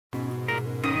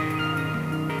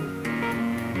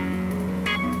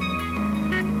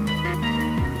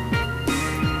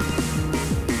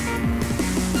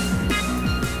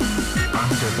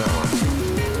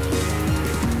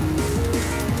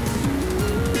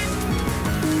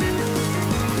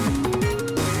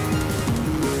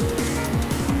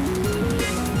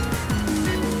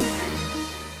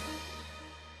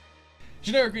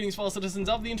Generic greetings, fellow citizens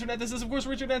of the internet. This is, of course,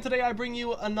 Rhychird, and today I bring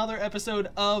you another episode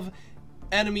of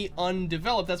Enemy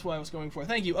Undeveloped. That's what I was going for.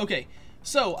 Thank you. Okay,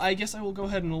 so I guess I will go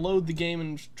ahead and load the game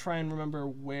and try and remember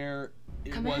where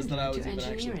it was that I was even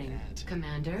actually at.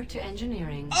 Commander to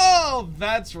engineering. Oh,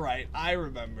 that's right. I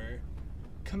remember.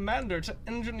 Commander to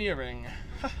engineering.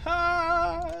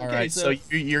 Alright, so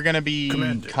you're gonna be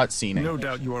cutscening. No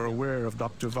doubt you are aware of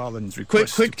Dr. Valen's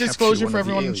request. Quick disclosure for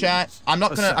everyone in chat. I'm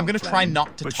gonna try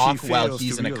not to talk while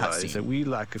he's in a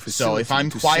cutscene. So if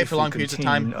I'm quiet for long periods of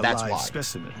time, that's why.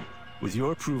 Specimen. With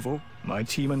your approval, my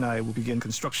team and I will begin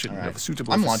construction of a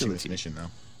suitable I'm facility. launching this mission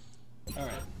though.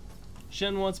 Alright.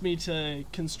 Shen wants me to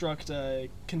construct a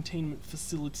containment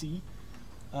facility.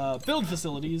 Build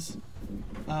facilities.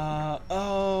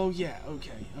 Oh yeah,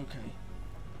 okay.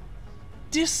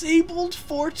 Disabled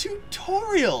for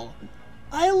tutorial.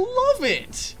 I love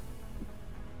it.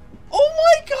 Oh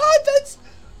my god,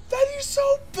 that is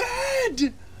so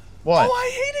bad. What? Oh, I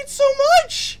hate it so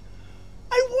much.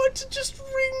 I want to just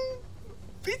wring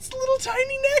its little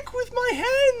tiny neck with my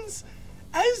hands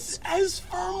as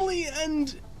firmly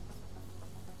and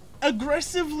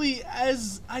aggressively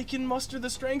as I can muster the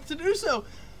strength to do so.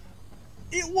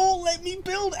 It won't let me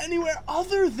build anywhere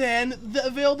other than the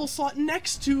available slot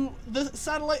next to the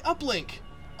satellite uplink.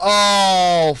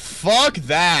 Oh, fuck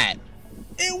that.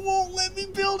 It won't let me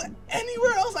build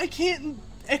anywhere else. I can't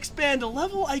expand a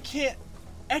level. I can't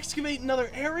excavate another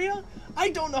area. I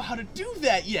don't know how to do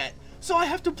that yet. So I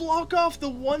have to block off the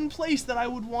one place that I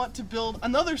would want to build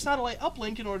another satellite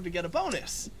uplink in order to get a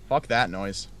bonus. Fuck that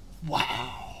noise.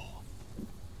 Wow.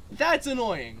 That's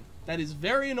annoying. That is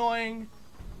very annoying.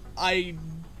 I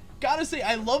gotta say,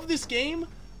 I love this game,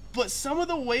 but some of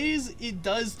the ways it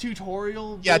does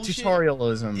tutorial bullshit,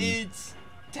 tutorialism. It's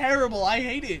terrible. I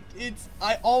hate it.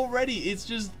 It's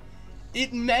just,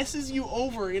 it messes you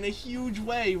over in a huge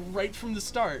way right from the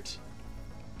start.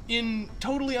 In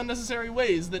totally unnecessary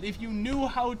ways that if you knew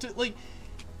how to, like,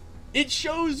 it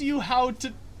shows you how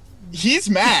to... He's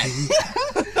mad.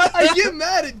 I get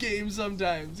mad at games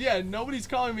sometimes. Yeah, nobody's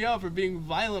calling me out for being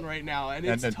violent right now, and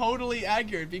it's totally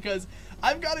accurate because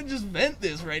I've got to just vent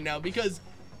this right now because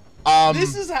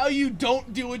this is how you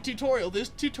don't do a tutorial. This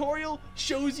tutorial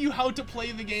shows you how to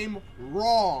play the game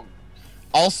wrong.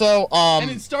 Also, and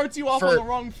it starts you off on the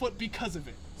wrong foot because of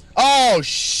it. Oh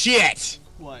shit!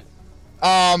 What?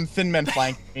 Thin men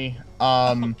flanked me.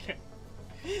 Okay.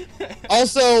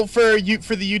 Also, for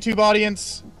the YouTube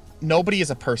audience, nobody is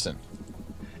a person.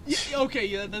 Yeah, okay,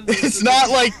 yeah. It's not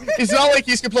like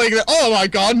he's complaining that, oh my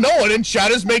god, no one in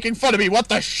chat is making fun of me. What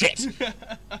the shit?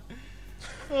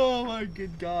 Oh my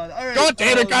good god. All right. God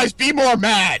damn it, guys, be more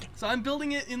mad. So I'm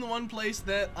building it in the one place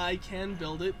that I can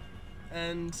build it,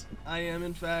 and I am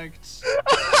in fact.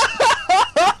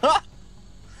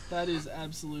 That is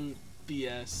absolute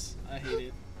BS. I hate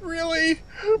it. Really?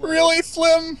 What? Really,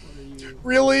 Slim?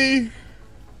 Really?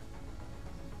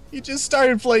 He just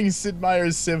started playing Sid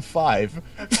Meier's Civ 5.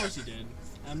 Of course he did.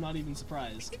 I'm not even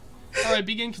surprised. Alright,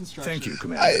 begin construction. Thank you,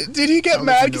 Commander. Did he get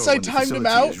mad because I timed him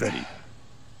out?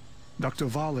 Dr.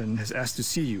 Valen has asked to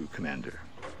see you, Commander.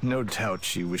 No doubt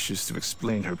she wishes to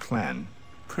explain her plan,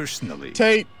 personally.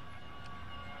 Tate.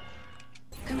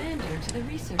 Commander to the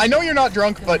research. I know you're not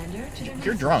drunk, but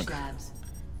you're drunk.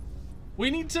 We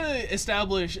need to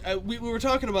establish, we were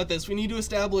talking about this, we need to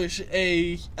establish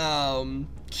a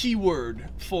keyword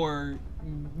for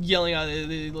yelling out,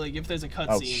 like, if there's a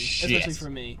cutscene, especially for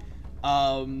me.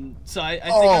 So I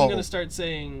think I'm gonna start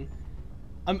saying,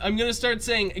 I'm gonna start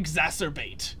saying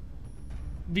exacerbate,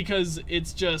 because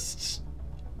it's just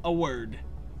a word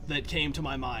that came to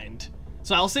my mind.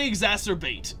 So I'll say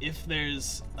exacerbate if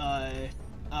there's a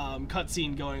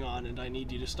cutscene going on and I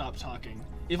need you to stop talking.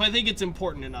 If I think it's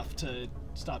important enough to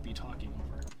stop you talking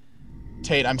over.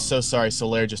 Tate, I'm so sorry.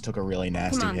 Solaire just took a really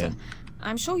nasty hit.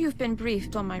 I'm sure you've been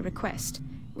briefed on my request.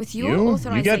 With your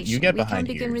authorization, you get we behind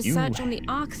can begin research on the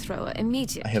arc thrower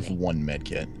immediately. I have one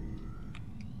medkit.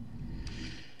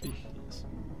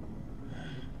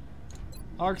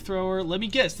 Arc thrower. Let me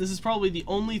guess. This is probably the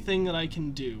only thing that I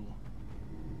can do.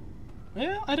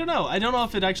 Yeah, I don't know. I don't know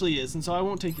if it actually is, and so I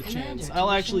won't take the chance.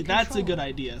 I'll actually. That's a good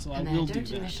idea, so I will do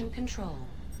that. Mission control.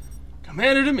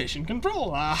 Commander to mission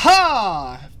control.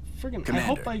 Aha! Friggin', I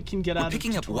hope I can get out of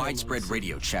picking up widespread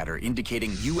radio chatter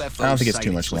indicating UFO I don't think it's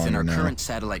too much sightings within our longer now. current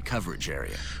satellite coverage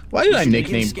area. Why did I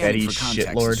nickname Betty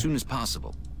Shitlord? As soon as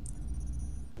possible.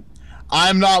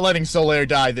 I'm not letting Solaire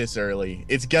die this early.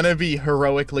 It's gonna be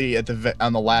heroically at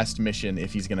on the last mission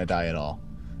if he's gonna die at all.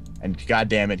 And god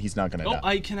damn it, he's not gonna die.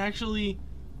 I can actually...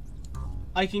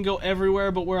 I can go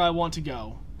everywhere but where I want to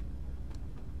go.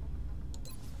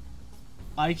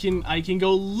 I can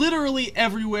go literally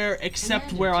everywhere except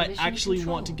Commander, where I mission actually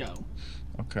control. want to go.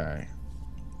 Okay.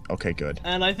 Okay, good.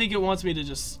 And I think it wants me to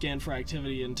just scan for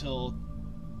activity until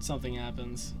something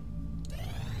happens.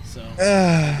 So, I'll do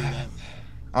that.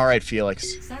 All right,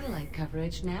 Felix. Satellite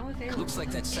coverage now available. Looks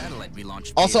like that satellite we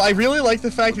launched. Also, paid I off. really like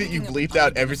the fact that you Looking up bleeped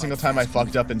out every unidentified single time I fast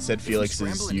fucked up and said If we Felix's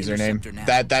scramble an interceptor now,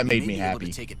 username. That we made may me be able to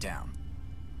happy. take it down.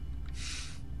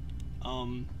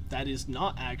 That is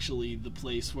not actually the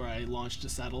place where I launched a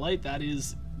satellite. That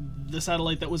is the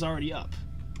satellite that was already up.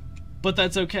 But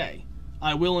that's okay.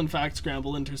 I will, in fact,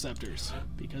 scramble interceptors,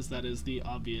 because that is the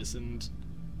obvious and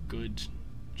good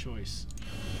choice.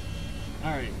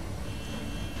 Alright.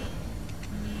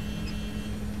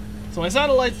 So my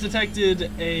satellites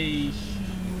detected a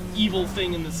evil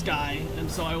thing in the sky, and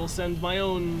so I will send my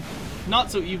own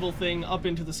not-so-evil thing up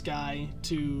into the sky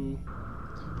to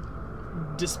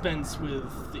dispense with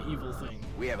the evil thing.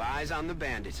 We have eyes on the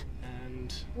bandit.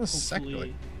 And What a hopefully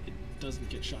sectoid. it doesn't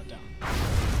get shot down.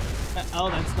 Oh,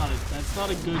 that's not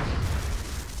a good...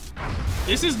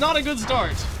 This is not a good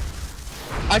start!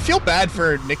 I feel bad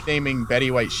for nicknaming Betty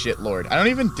White Shitlord. I don't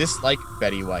even dislike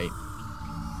Betty White.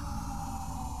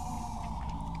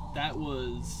 That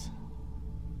was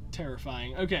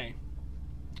terrifying. Okay.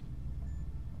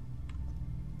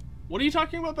 What are you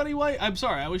talking about, Betty White? I'm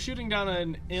sorry, I was shooting down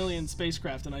an alien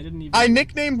spacecraft and I didn't even... I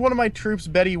nicknamed one of my troops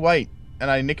Betty White,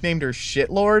 and I nicknamed her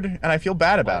Shitlord, and I feel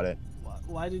bad about it.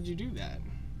 Why did you do that?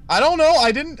 I don't know.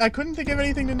 I couldn't think of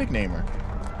anything to nickname her.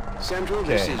 Central,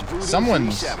 this Okay, is Voodoo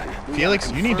someone's- 37. We Felix,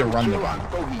 have a you need to confirmed run the kill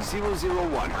on Bogey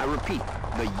 001. I repeat,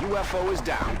 the UFO is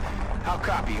down. How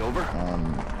copy, over?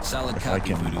 Solid If I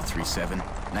copy, can Voodoo 37.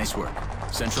 Nice work.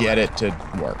 Central. Get it to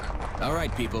work. All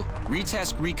right, people.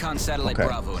 Retask Recon Satellite Okay,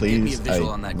 Bravo and give me a please. visual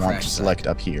I on that want crash to site. select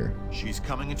up here. She's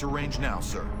coming into range now,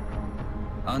 sir.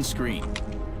 On screen.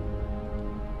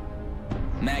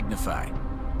 Magnify.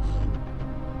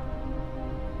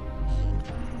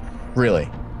 Really.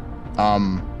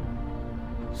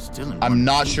 Still in I'm one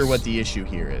not piece. sure what the issue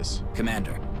here is.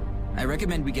 Commander, I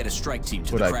recommend we get a strike team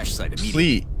to Would the I crash site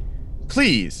immediately.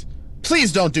 please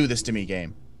don't do this to me,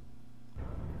 game.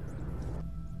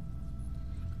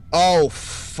 Oh,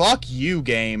 fuck you,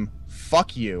 game.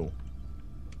 Fuck you.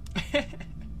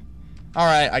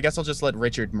 Alright, I guess I'll just let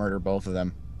Rhychird murder both of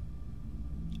them.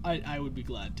 I would be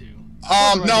glad to.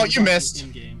 No, you missed.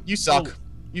 In-game. You suck. Oh,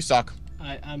 You suck.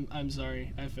 I'm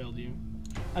sorry. I failed you.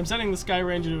 I'm sending the Sky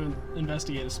Ranger to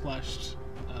investigate a splashed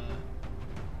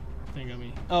thing on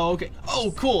me. Oh, okay.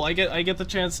 Oh, cool. I get the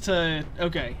chance to...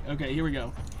 Okay, here we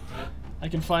go. I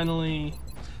can finally...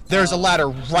 There's a ladder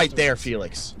right there,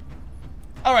 Felix.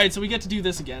 Alright, so we get to do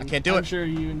this again. I can't do I'm it. sure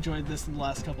you enjoyed this in the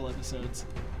last couple episodes.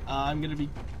 I'm going to be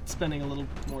spending a little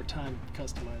more time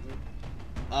customizing.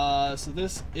 So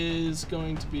this is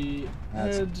going to be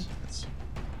head,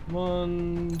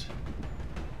 wand...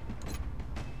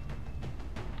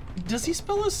 Does he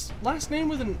spell his last name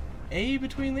with an A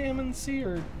between the M and C,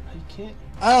 or I can't...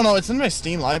 I don't know. It's in my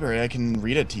Steam library. I can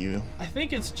read it to you. I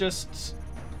think it's just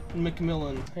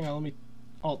Macmillan. Hang on, let me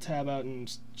alt-tab out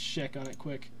and check on it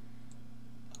quick.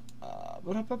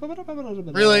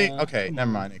 Really? Okay, come never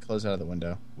on. mind. It closed out of the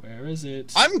window. Where is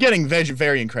it? I'm getting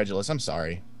very incredulous. I'm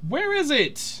sorry. Where is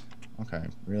it? Okay,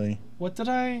 really? What did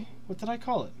I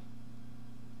call it?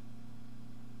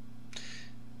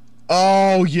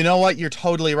 Oh, you know what? You're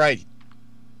totally right.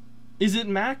 Is it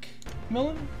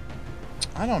Macmillan?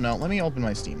 I don't know. Let me open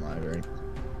my Steam library.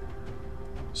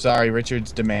 Sorry,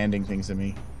 Richard's demanding things of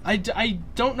me. I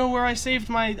don't know where I saved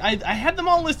my... I had them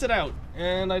all listed out,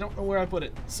 and I don't know where I put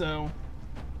it, so...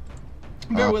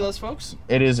 Bear with us, folks.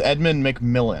 It is Edmund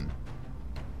McMillan.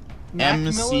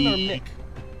 Macmillan or MC Mick?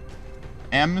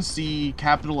 MC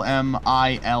capital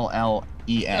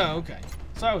M-I-L-L-E-N. Oh, okay.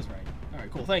 So I was right.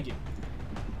 Alright, cool. Thank you.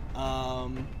 I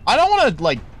don't want to,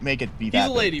 like, make it be He's that a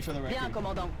big. lady, for the Bien, record.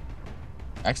 Commandant.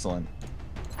 Excellent.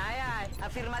 Aye, aye.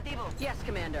 Affirmativo. Yes,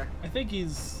 Commander. I think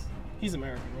he's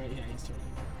American, right? Yeah, he's totally...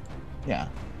 Yeah.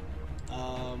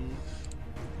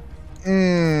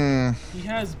 He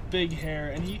has big hair,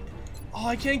 and he... Oh,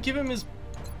 I can't give him his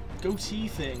goatee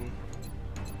thing.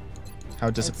 How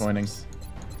That disappointing. sucks.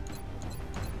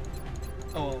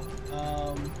 Oh,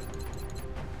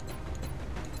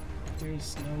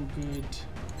 there's no good...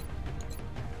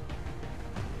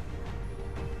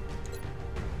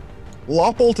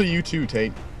 Lopple to you too,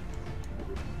 Tate.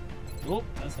 Oh,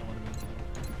 that's not what I meant to do.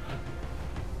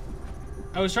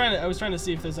 I was trying to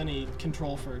see if there's any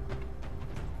control for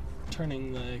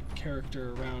turning the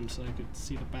character around so I could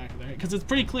see the back of their head, because it's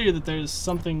pretty clear that there's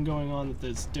something going on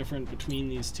that's different between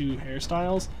these two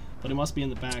hairstyles, but it must be in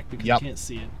the back because Yep. you can't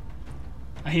see it.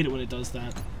 I hate it when it does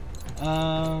that.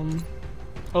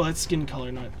 Oh, that's skin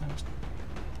color, not...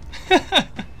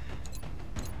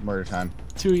 Murder time.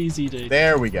 Too easy to...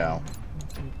 There we go.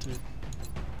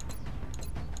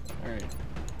 Alright.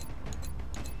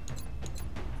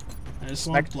 I just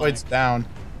want black. Spectoid's down.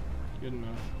 Good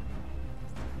enough.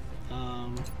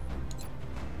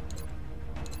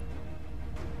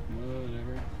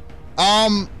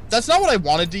 Whatever. That's not what I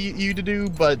wanted you to do,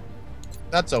 but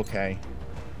that's okay.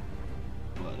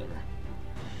 Whatever.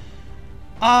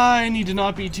 I need to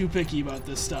not be too picky about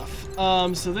this stuff.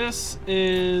 So this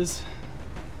is...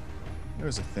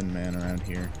 There's a thin man around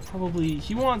here. Probably...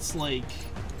 He wants, like...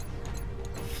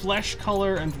 flesh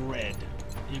color and red,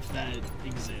 if that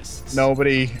exists.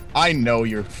 Nobody... I know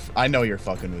you're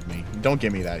fucking with me. Don't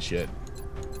give me that shit.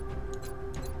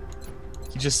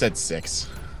 He just said 6.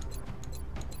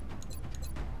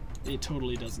 It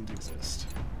totally doesn't exist.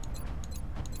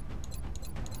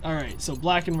 Alright, so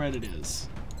black and red it is.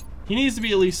 He needs to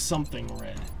be at least something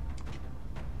red.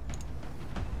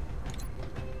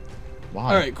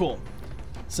 Why? Alright, cool.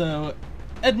 So,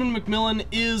 Edmund McMillan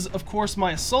is, of course,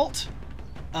 my assault.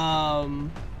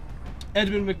 Edmund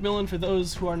McMillan, for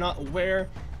those who are not aware,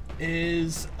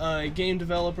 is a game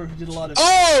developer who did a lot of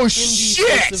indie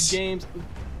types of games.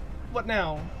 What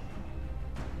now?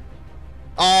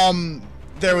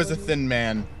 There was a thin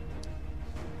man.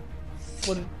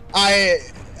 What?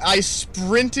 I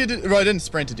sprinted. Well, I didn't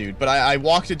sprint a dude, but I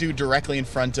walked a dude directly in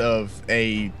front of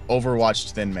a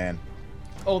Overwatched thin man.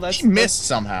 Oh, that's... He missed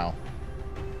somehow.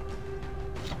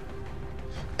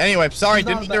 Anyway, sorry,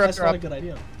 didn't interrupt. That's not a good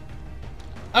idea.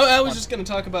 I was just going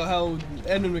to talk about how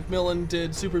Edmund McMillan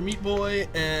did Super Meat Boy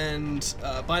and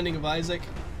Binding of Isaac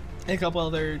and a couple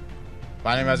other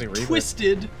Binding of Isaac Rebirth.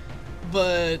 Twisted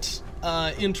but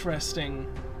interesting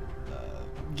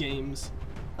games.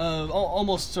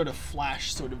 Almost sort of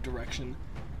Flash sort of direction.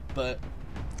 But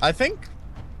I think,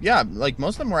 yeah, like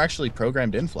most of them were actually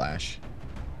programmed in Flash.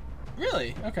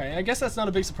 Really? Okay, I guess that's not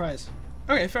a big surprise.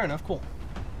 Okay, fair enough, cool.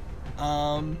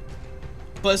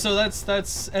 But so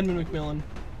that's Edmund McMillan.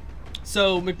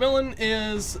 So McMillan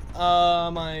is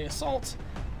my assault.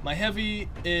 My heavy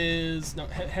is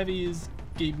heavy is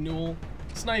Gabe Newell.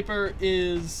 Sniper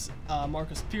is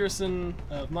Marcus Pearson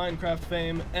of Minecraft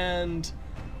fame, and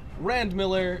Rand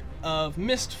Miller of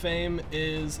Myst fame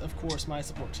is, of course, my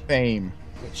support. Fame.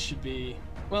 Which should be,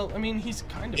 well, I mean, he's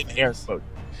kind of In famous. air quote.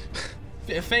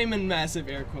 Fame in massive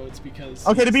air quotes, because...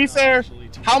 Okay, to be fair,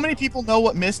 how many people know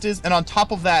what Myst is? And on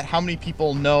top of that, how many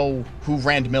people know who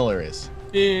Rand Miller is?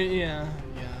 Yeah.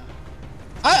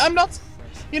 I'm not...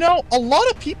 You know, a lot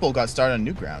of people got started on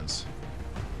Newgrounds.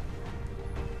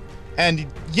 And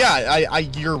yeah,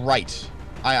 you're right.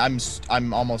 I'm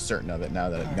almost certain of it now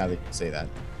that you say that.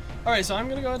 All right, so I'm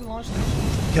gonna go ahead and launch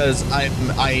this.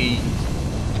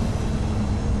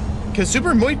 Because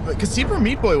Super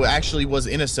Meat Boy actually was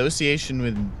in association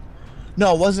with...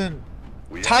 No, it wasn't.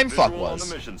 Timefuck was. On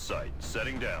the mission site,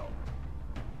 setting down.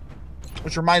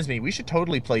 Which reminds me, we should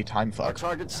totally play Timefuck. Our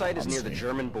target site is near the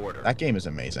German border. That game is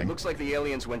amazing. It looks like the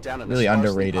aliens went down in Really a sparsely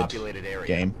underrated populated area.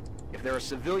 game. If there are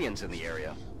civilians in the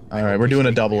area... Alright, we're doing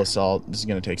a double assault. This is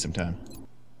going to take some time.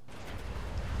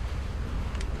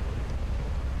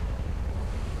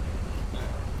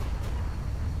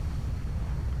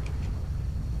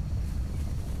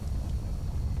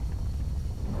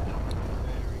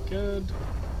 Good.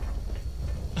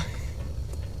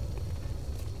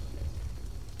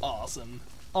 Awesome.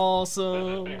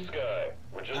 Big Sky.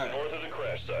 We're just north of the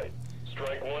crash site.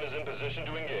 Strike 1 is in position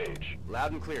to engage.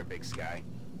 Loud and clear, Big Sky.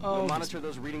 We'll monitor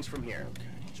those readings from here.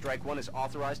 Strike 1 is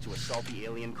authorized to assault the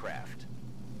alien craft.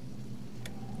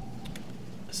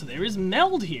 So there is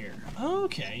meld here.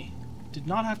 Okay. Did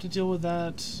not have to deal with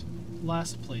that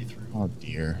last playthrough. Oh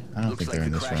dear. I don't Looks think they're like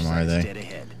in the this crash room, site are is they? dead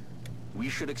ahead. We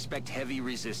should expect heavy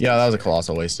resistance. Yeah, that was a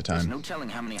colossal waste of There's time. no telling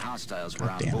how many hostiles were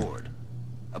on damn it. board.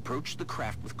 Approach the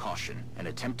craft with caution and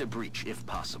attempt a breach if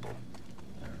possible.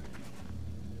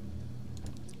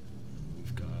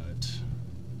 We've got...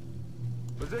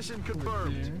 Position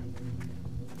confirmed. There.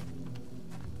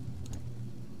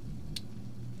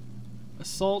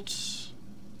 Assault.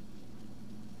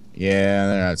 Yeah,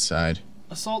 they're outside.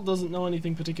 Assault doesn't know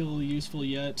anything particularly useful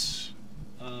yet.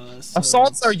 So,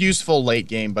 Assaults are useful late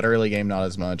game, but early game not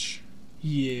as much.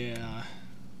 Yeah.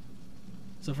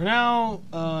 So for now,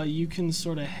 you can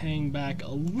sort of hang back a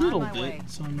little bit,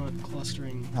 so I'm not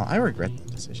clustering. Oh, I regret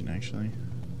that decision, actually.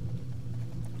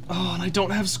 Oh, and I don't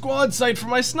have squad sight for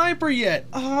my sniper yet!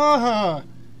 Ah!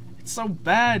 It's so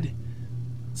bad.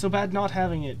 So bad not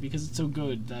having it, because it's so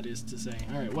good, that is to say.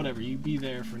 Alright, whatever, you be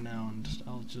there for now, and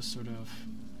I'll just sort of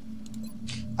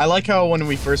I like how when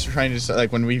we first were trying to,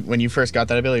 like, when you first got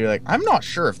that ability, you're like, I'm not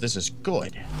sure if this is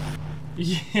good.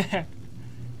 Yeah.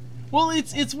 Well,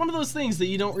 it's one of those things that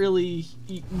you don't really...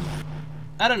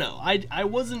 I don't know. I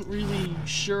wasn't really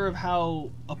sure of how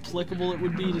applicable it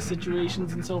would be to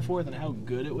situations and so forth and how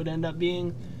good it would end up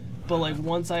being. But, like,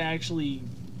 once I actually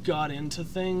got into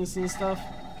things and stuff,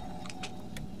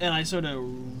 and I sort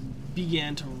of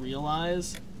began to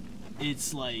realize,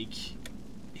 it's like,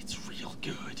 it's real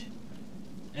good.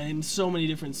 And in so many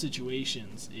different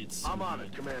situations, it's... I'm on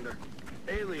it, Commander.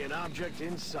 Alien object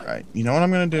in sight. Alright, you know what I'm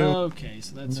gonna do? Okay,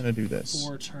 so that's I'm gonna do this.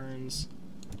 4 turns.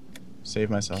 Save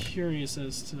myself. Curious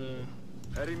as to...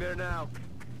 Heading there now.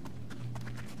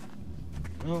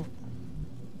 Well,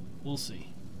 we'll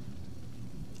see.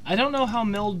 I don't know how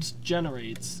meld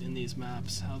generates in these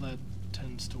maps, how that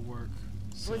tends to work.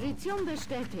 So, Position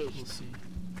bestätigt. we'll see.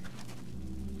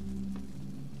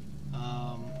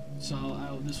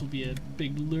 This will be a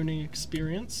big learning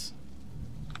experience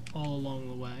all along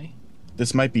the way.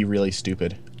 This might be really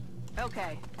stupid,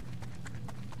 Okay.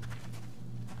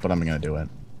 but I'm gonna do it.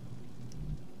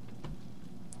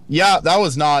 Yeah, that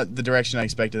was not the direction I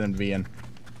expected them to be in.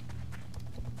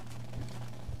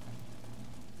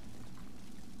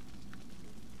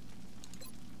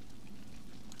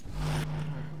 Alright,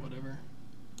 whatever.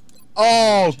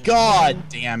 Oh, god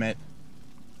damn it.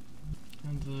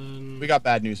 And then... We got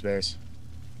bad news bears.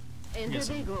 I guess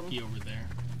I'll be over there.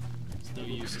 Still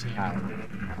used to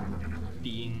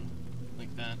being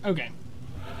like that. Okay.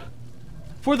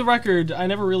 For the record, I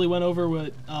never really went over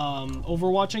what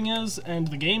overwatching is, and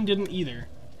the game didn't either,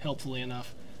 helpfully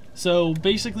enough. So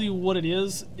basically what it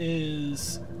is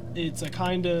it's a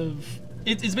kind of...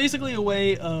 It's basically a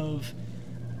way of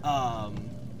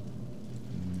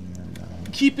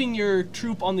keeping your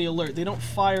troop on the alert. They don't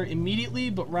fire immediately,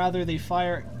 but rather they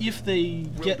fire if they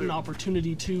get an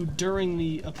opportunity to during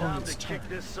the opponent's turn. Kick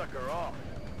this sucker off.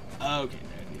 Okay,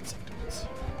 there are the insectoids.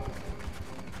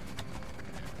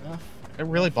 Fair enough. It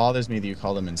really bothers me that you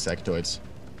call them insectoids.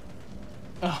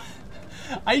 Oh,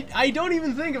 I don't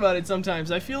even think about it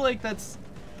sometimes. I feel like that's...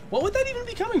 What would that even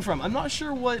be coming from? I'm not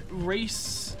sure what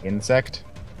race... Insect?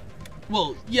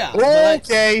 Well, yeah.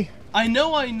 Okay. I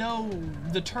know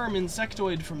the term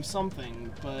insectoid from something,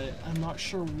 but I'm not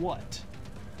sure what.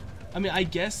 I mean, I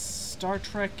guess Star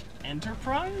Trek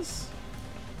Enterprise?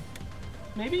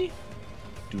 Maybe?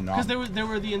 Do not. Because there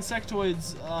were the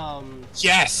insectoids,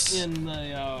 yes! in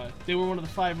the, they were one of the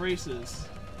 5 races,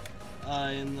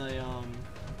 in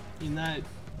that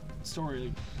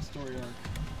story arc.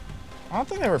 I don't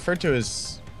think they were referred to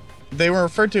as... They were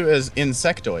referred to as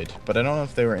insectoid, but I don't know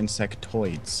if they were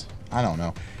insectoids. I don't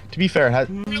know. To be fair,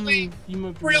 really?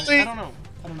 Really? I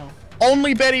don't know.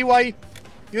 Only Betty White?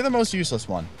 You're the most useless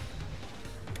one.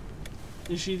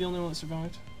 Is she the only one that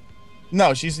survived?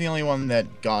 No, she's the only one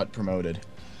that got promoted.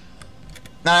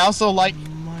 Now, I also like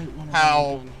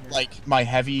how, like, my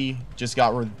heavy just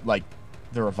got,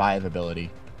 the revive ability.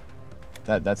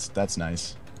 That's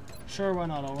nice. Sure, why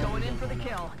not? Going in for the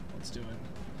kill. Let's do it.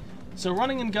 So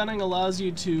running and gunning allows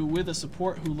you to, with a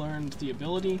support who learned the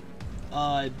ability,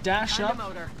 dash up,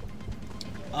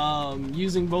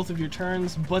 using both of your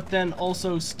turns, but then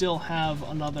also still have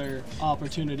another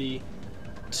opportunity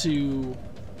to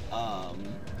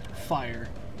fire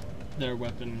their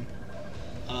weapon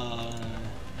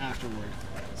afterward.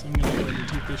 So I'm gonna go ahead and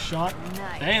take this shot.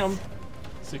 Nice. Bam!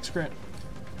 6 crit.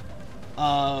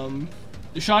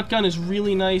 The shotgun is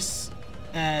really nice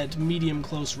at medium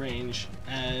close range,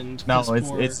 and no,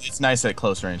 it's nice at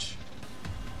close range.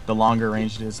 The longer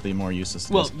range it is, the more useless it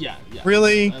is. Well, yeah.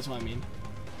 Really? That's what I mean.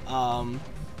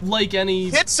 Like any...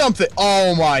 Hit something!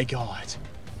 Oh my god.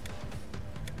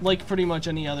 Like pretty much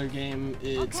any other game,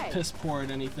 it's piss poor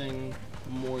at anything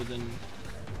more than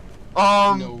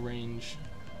no range.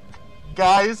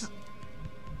 Guys,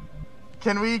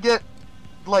 can we get,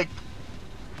 like,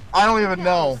 I don't even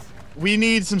know. We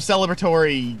need some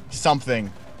celebratory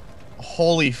something.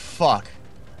 Holy fuck.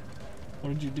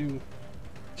 What did you do?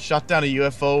 Shot down a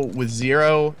UFO with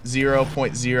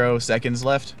 0.0 seconds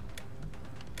left.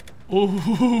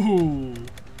 Ooh.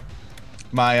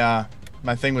 My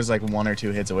thing was like 1 or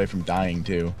 2 hits away from dying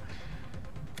too.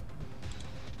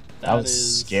 That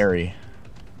was scary.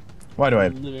 Why do I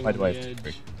have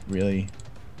to really?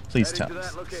 Please tell me.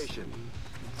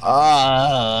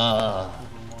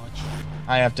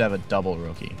 I have to have a double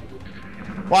rookie.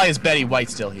 Why is Betty White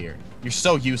still here? You're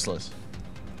so useless.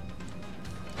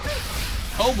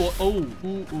 Oh boy. Oh.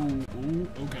 Ooh.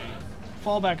 Okay.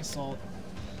 Fallback assault.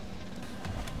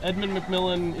 Edmund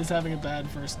McMillan is having a bad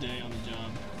first day on the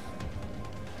job.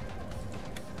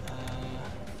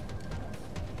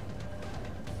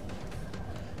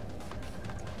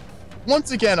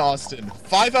 Once again, Austin,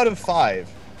 5 out of 5.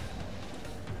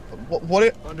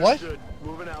 What? Understood.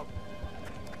 Moving out.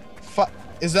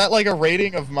 Is that like a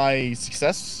rating of my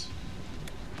success?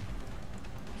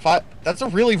 5? That's a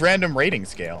really random rating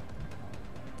scale.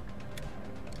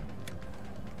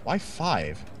 Why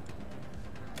 5?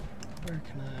 Where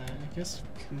can I guess...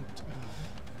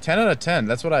 10 out of 10.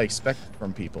 That's what I expect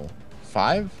from people.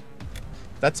 5?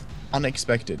 That's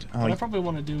unexpected. Oh, what I probably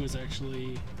want to do is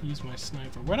actually use my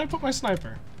sniper. Where'd I put my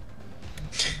sniper?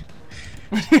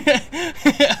 8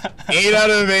 out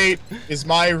of 8 is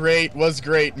my rate. Was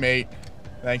great, mate.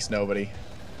 Thanks, nobody.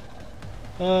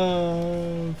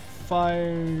 Fire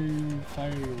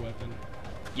your weapon.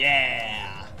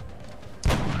 Yeah.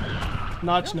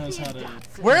 Notch knows how to.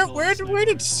 Where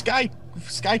did Sky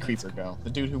Creeper go? The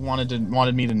dude who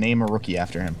wanted me to name a rookie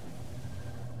after him.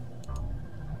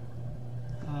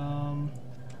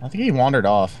 I think he wandered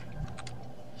off.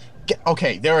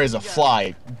 Okay, there is a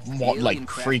fly, like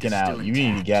freaking out. You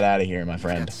need to get out of here, my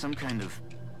friend. Got some kind of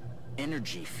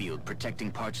energy field protecting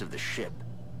parts of the ship.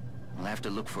 We'll have to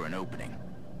look for an opening.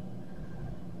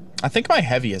 I think my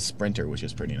heavy is Sprinter, which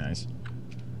is pretty nice.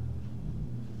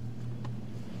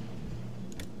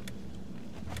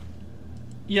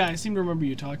 Yeah, I seem to remember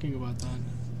you talking about that.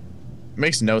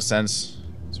 Makes no sense.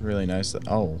 It's really nice.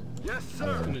 Oh. Yes, sir.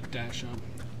 I'm gonna dash up.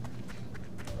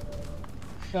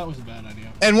 That was a bad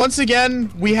idea. And once again,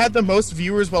 we had the most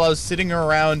viewers while I was sitting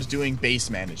around doing base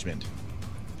management.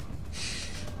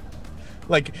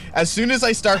 Like, as soon as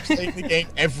I start playing the game,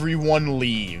 everyone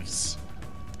leaves.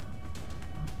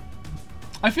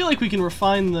 I feel like we can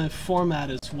refine the format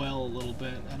as well a little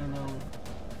bit. I don't know.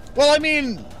 Well, I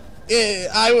mean,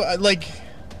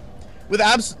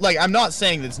 I'm not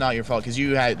saying that it's not your fault, because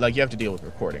you have to deal with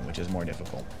recording, which is more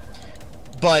difficult.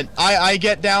 But I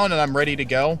get down and I'm ready to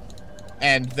go.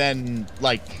 And then,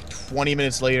 like, 20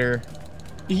 minutes later,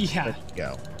 yeah,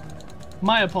 go.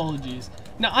 My apologies.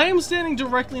 Now, I am standing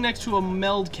directly next to a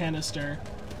meld canister.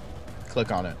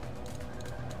 Click on it.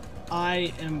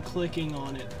 I am clicking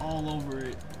on it all over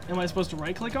it. Am I supposed to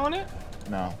right-click on it?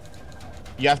 No.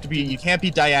 You can't be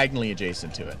diagonally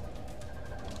adjacent to it.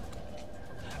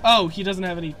 Oh, he doesn't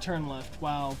have any turn left.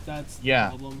 Wow, that's the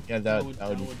problem. Yeah, that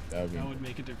would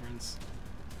make a difference.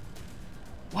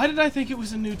 Why did I think it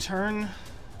was a new turn?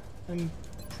 I'm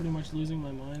pretty much losing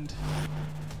my mind.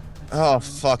 Oh,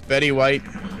 fuck. Betty White.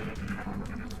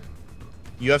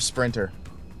 You have Sprinter.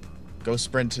 Go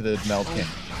sprint to the meld can.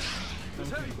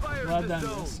 Okay. Glad that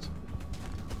missed.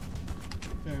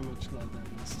 Very much glad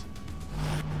that missed.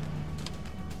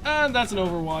 And that's an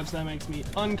Overwatch. That makes me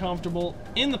uncomfortable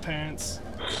in the pants.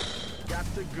 Got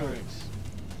the goods.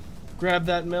 Grab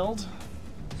that meld.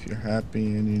 If you're happy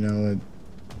and you know it.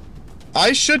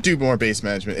 I should do more base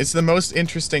management. It's the most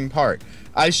interesting part.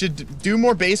 I should do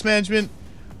more base management,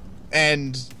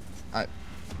 and I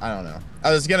don't know.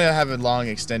 I was gonna have a long,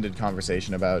 extended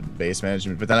conversation about base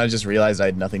management, but then I just realized I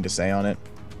had nothing to say on it.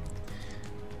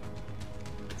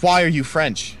 Why are you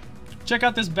French? Check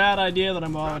out this bad idea that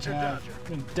I'm about to have.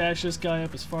 I'm gonna dash this guy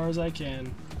up as far as I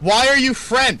can. Why are you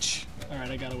French?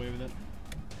 Alright, I got away with it.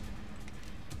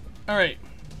 Alright.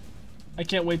 I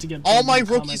can't wait to get all my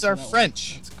rookies are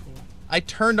French. That's cool. I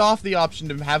turned off the option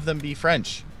to have them be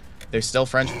French. They're still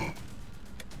French.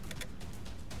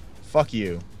 Fuck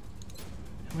you.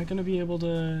 Am I gonna be able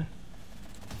to...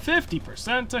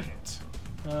 50% to hit.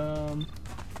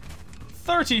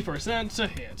 30% to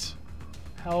hit.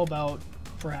 How about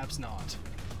perhaps not?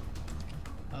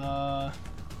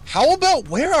 How about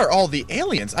where are all the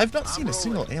aliens? I've not seen a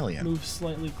single alien. Move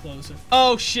slightly closer.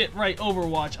 Oh shit, right,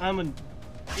 Overwatch. I'm an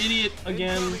idiot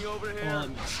again. Oh, it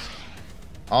missed.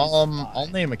 I'll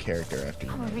name a character after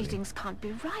you. Our readings can't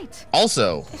be right.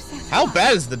 Also, how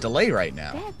bad is the delay right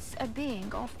now? That's a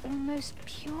being of almost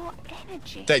pure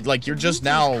energy. That, like, you're just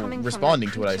now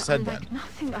responding to what I said then.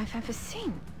 Nothing I've ever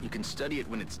seen. You can study it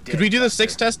when it's dead. Could we do the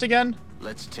 6 test again?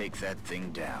 Let's take that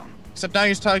thing down. Except now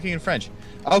you're talking in French.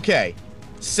 Okay.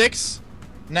 6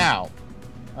 now.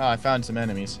 Oh, I found some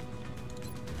enemies.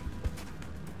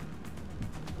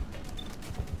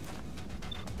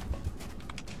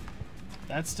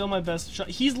 That's still my best shot.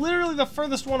 He's literally the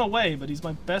furthest one away, but he's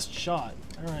my best shot.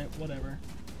 Alright, whatever.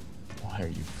 Why are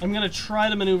you... I'm gonna try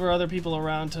to maneuver other people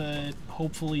around to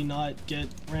hopefully not get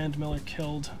Rand Miller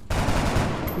killed.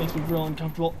 Makes me real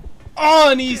uncomfortable. Oh,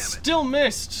 and he still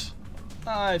missed!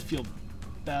 I feel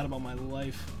bad about my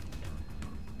life.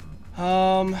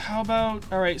 How about...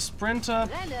 Alright, sprint up.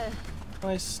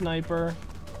 My sniper.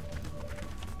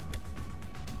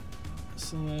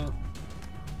 So that...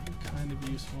 kind of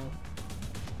useful.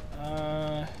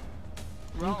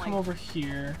 You come over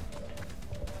here.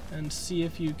 and see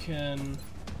if you can...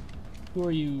 Who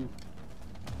are you?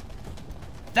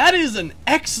 That is an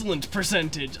excellent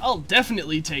percentage. I'll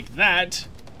definitely take that.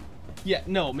 Yeah,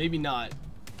 no, maybe not.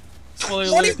 Spoiler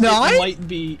alert,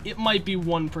 it might be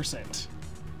 1%.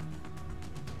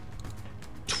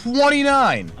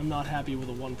 29. I'm not happy with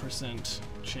a 1%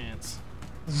 chance.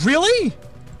 Really?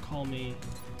 Call me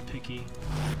picky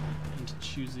and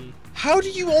choosy. How do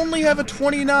you only have a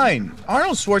 29?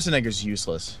 Arnold Schwarzenegger's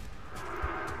useless.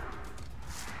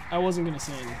 I wasn't gonna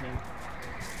say anything.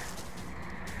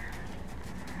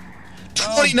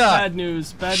 29. Oh, bad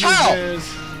news. Bad news How? bears.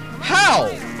 How?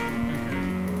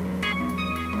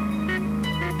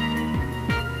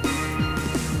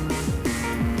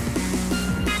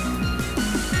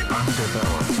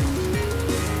 Undeveloped.